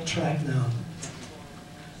the right track now.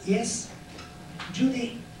 Yes,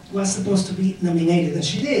 Judy was supposed to be nominated, and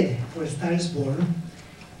she did, for Star is Born,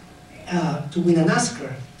 to win an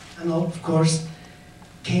Oscar. And of course,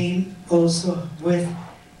 came also with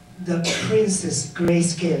the Princess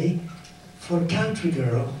Grace Kelly for Country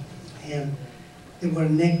Girl, and they were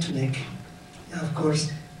neck to neck. And of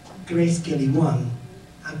course, Grace Kelly won,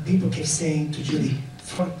 and people kept saying to Judy,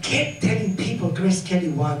 forget telling people Grace Kelly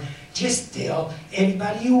won, just tell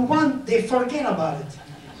everybody you won, they forget about it.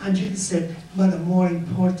 And Judy said, but the more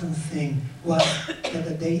important thing was that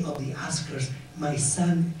the day of the Oscars, my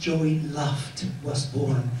son Joey Luft was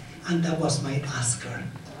born, and that was my Oscar.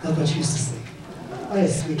 That's what she used to say. What a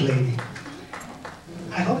sweet lady.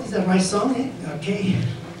 I hope it's the right song, eh? Okay.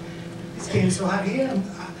 It's getting so hot here.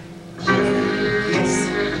 Yes.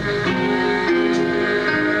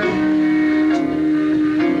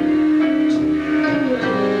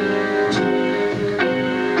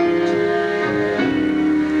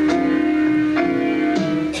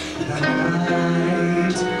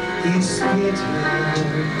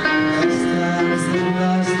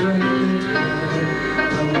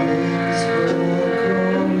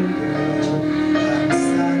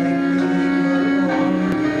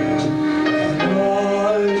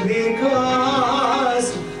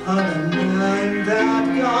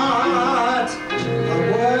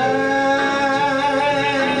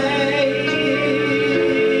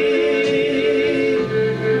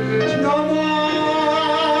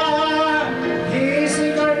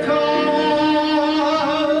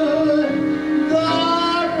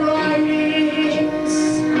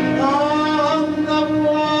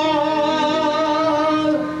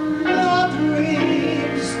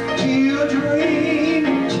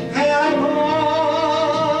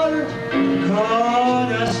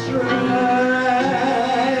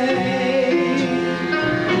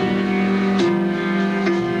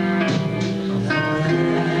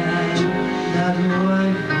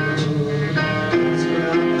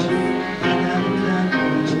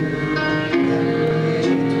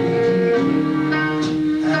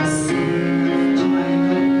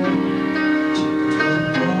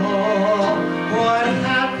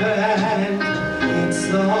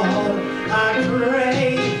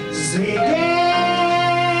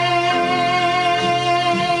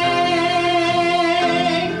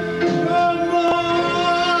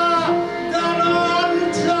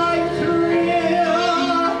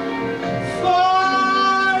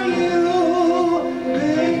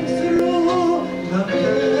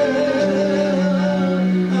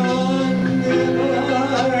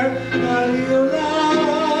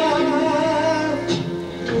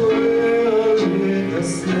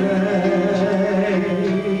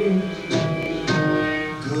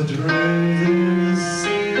 is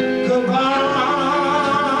goodbye.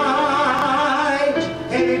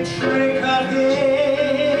 Every trick of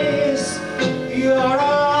his, you're on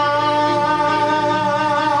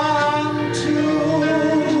too.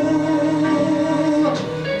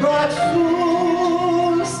 But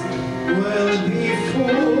fools will be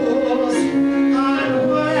fools, and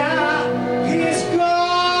where he's gone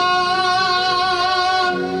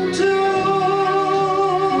to.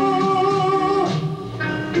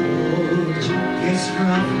 It's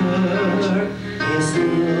rougher, it's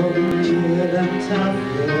lonelier and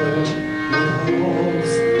tougher, with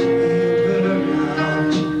hopes he'll burn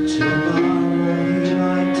out. Tomorrow he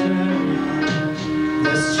might turn out.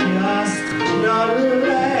 There's just not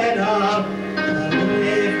let up and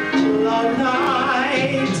live long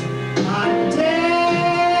night and day.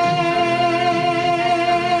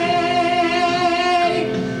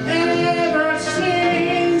 Ever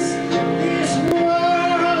since this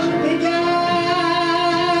world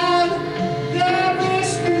began, there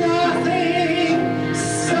is nothing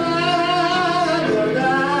sadder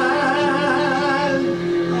than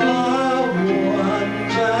a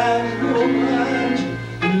one-man woman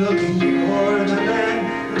looking for the man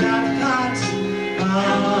that got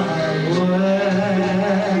away.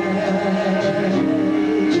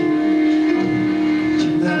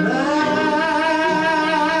 The man that got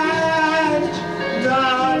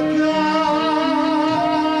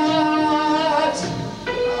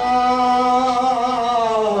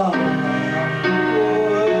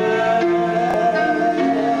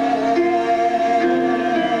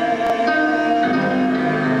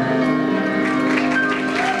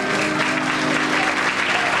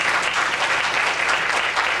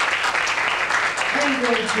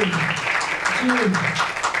I'm going to do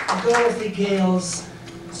Dorothy Gale's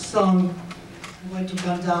song. I'm going to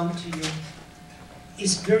come down to you.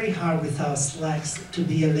 It's very hard without slacks to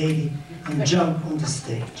be a lady and jump on the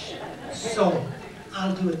stage. So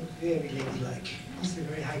I'll do it very ladylike. It's a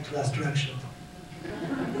very high-class direction.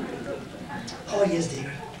 Oh yes,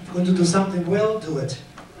 dear. If you're going to do something well, do it.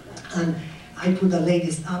 And I put the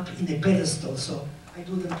ladies up in a pedestal, so I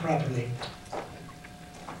do them properly.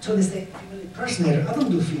 So they say, female impersonator, I don't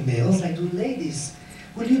do females, I do ladies.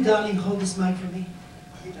 Will you, darling, hold this mic for me?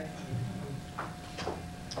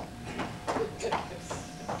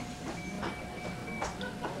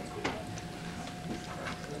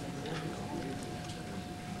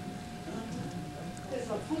 There's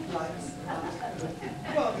some footlights.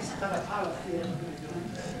 Well, this is not a palace here.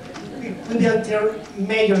 Maybe I'll tell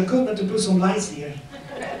Mayor Goodman to put some lights here,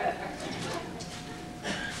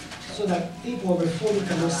 so that people over 40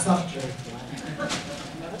 can look softer.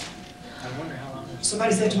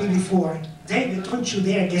 Somebody said to me before, David, don't you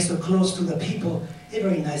dare get so close to the people. A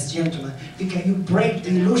very nice gentleman, because you break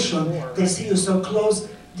the illusion. They see you so close,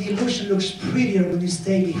 the illusion looks prettier when you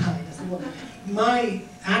stay behind. I said, well, my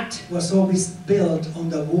act was always built on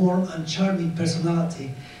the warm and charming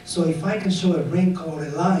personality. So if I can show a wrinkle or a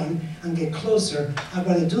line and get closer, I'd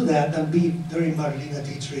rather do that than be very Marlena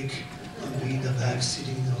Dietrich and be in the back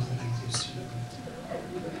sitting there like this. You know.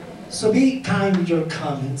 So be kind with your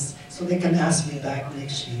comments so they can ask me back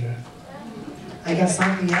next year. I got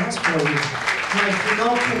something else for you. My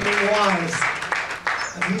Pinocchio Memoirs,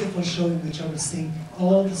 a beautiful show in which I will sing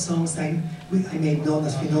all the songs I made known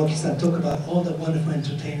as Pinocchios and talk about all the wonderful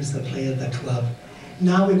entertainers that play at the club.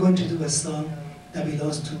 Now we're going to do a song that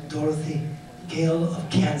belongs to Dorothy Gale of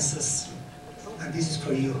Kansas. And this is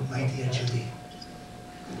for you, my dear Judy.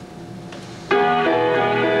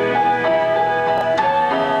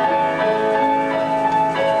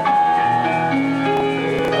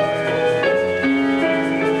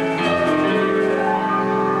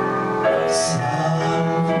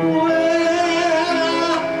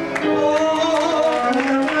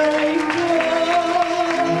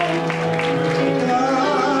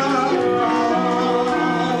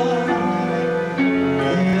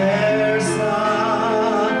 There's a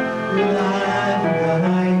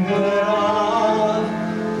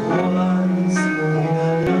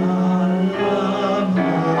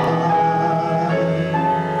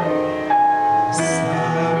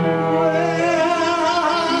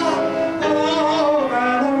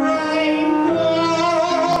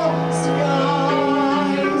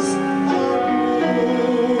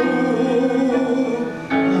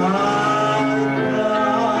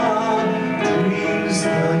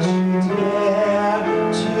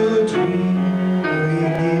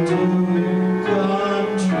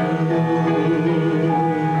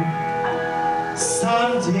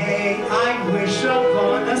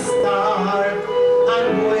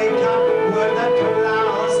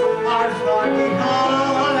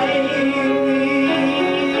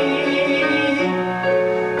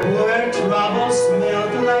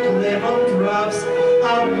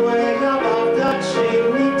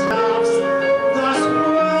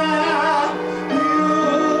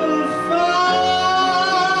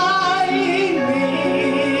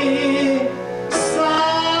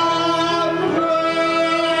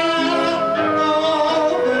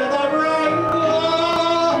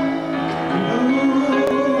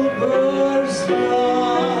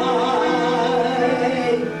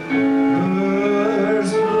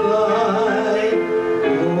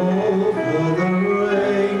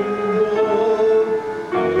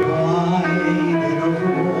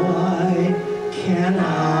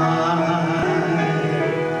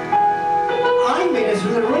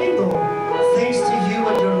through the rainbow. Thanks to you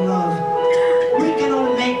and your love. We can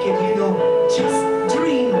all make it, you know. Just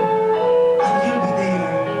dream, and you'll be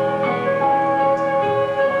there.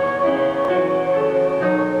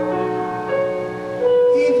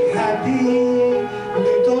 If happy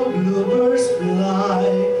little bluebirds fly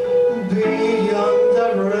beyond the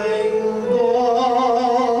rainbow,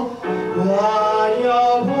 why,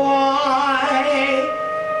 oh why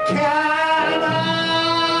can I?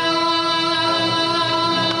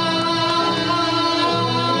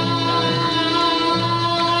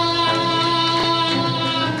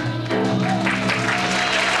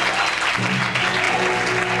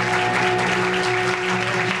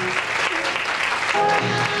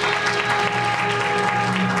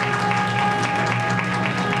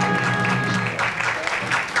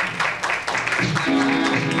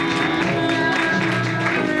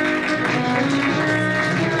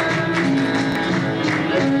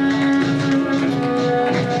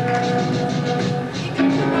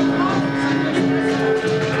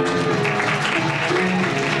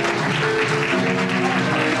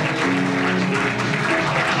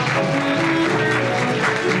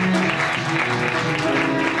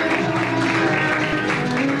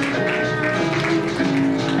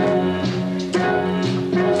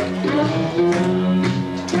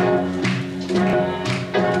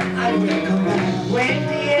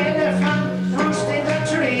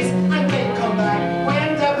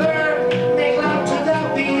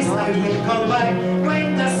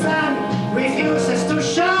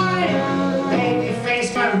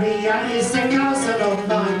 Is a castle of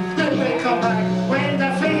mine. I will come back when the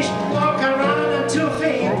fish walk around on 2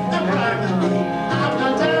 feet. I'm climbing up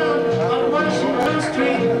and down on Washington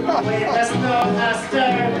Street when the snow has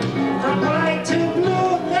turned from white to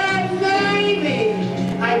blue. Then maybe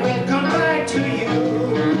I will come back to you.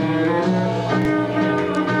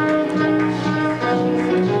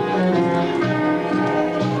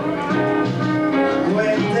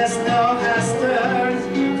 When the snow has turned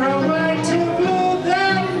from white to blue.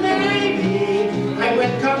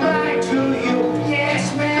 Come back to you,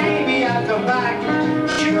 yes, maybe I'll come back.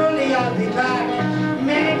 Surely I'll be back.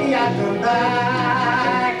 Maybe I'll come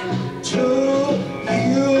back to you.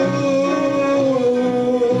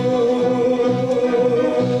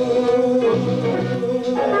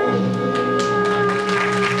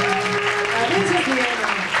 And this is the end.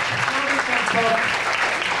 Now we can talk.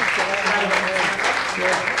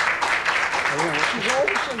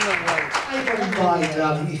 I don't buy it,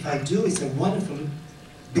 darling. If I do, it's a wonderful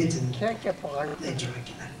bitten later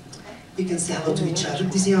again. We can say hello to each other.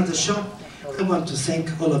 This is the end of the show. I want to thank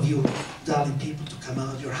all of you, darling people, to come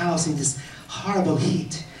out of your house in this horrible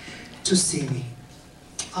heat to see me.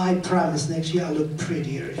 I promise next year I'll look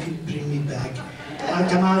prettier if you bring me back. I'll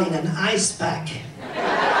come out in an ice pack.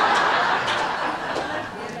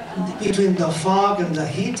 Between the fog and the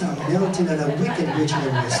heat, I'm melting at a wicked witch in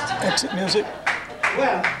the west. Exit music.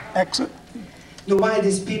 Well, exit. You know why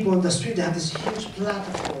these people on the street, they have these huge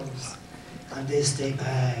platforms, and they stay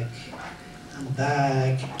back, and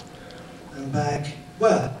back, and back.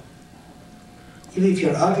 Well, even if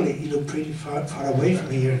you're ugly, you look pretty far away from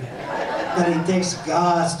here. But it takes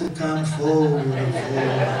guts to come forward and forward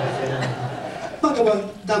and forward.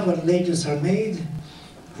 But that when legends are made,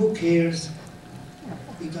 who cares?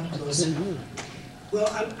 We got close. Well,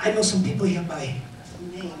 I know some people here by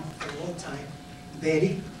name for a long time.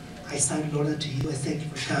 Betty. I signed Lorna to you. I thank you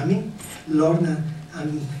for coming. Lorna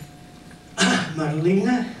and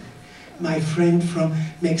Marlena, my friend from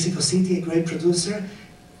Mexico City, a great producer.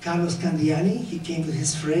 Carlos Candiani, he came with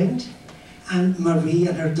his friend. And Marie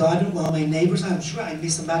and her daughter, well, my neighbors. I'm sure I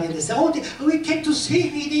missed somebody. And they say, oh, we came to see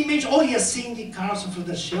the image. Oh, yes, Cindy Carlson from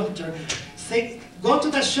the shelter. Go to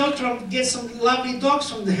the shelter and get some lovely dogs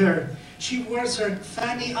from there. She wears her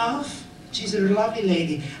fanny off. She's a lovely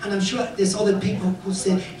lady, and I'm sure there's other people who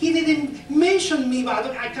said, he didn't mention me, but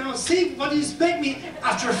I cannot see. What do you expect me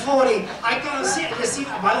after 40? I cannot see. You see,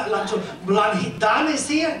 Donna is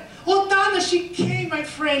here. Oh, Donna, she came, my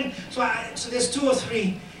friend. So there's 2 or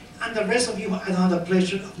 3, and the rest of you I don't have the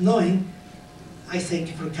pleasure of knowing. I thank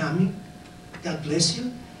you for coming. God bless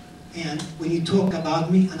you. And when you talk about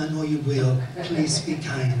me, and I know you will, please be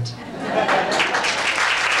kind.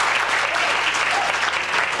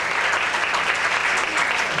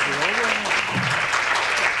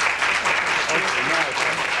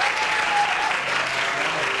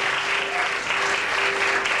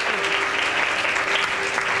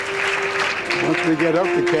 Once we get up,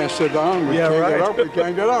 we can't sit down. We can't get up. We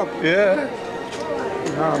can't get up. Yeah.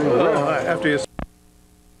 After you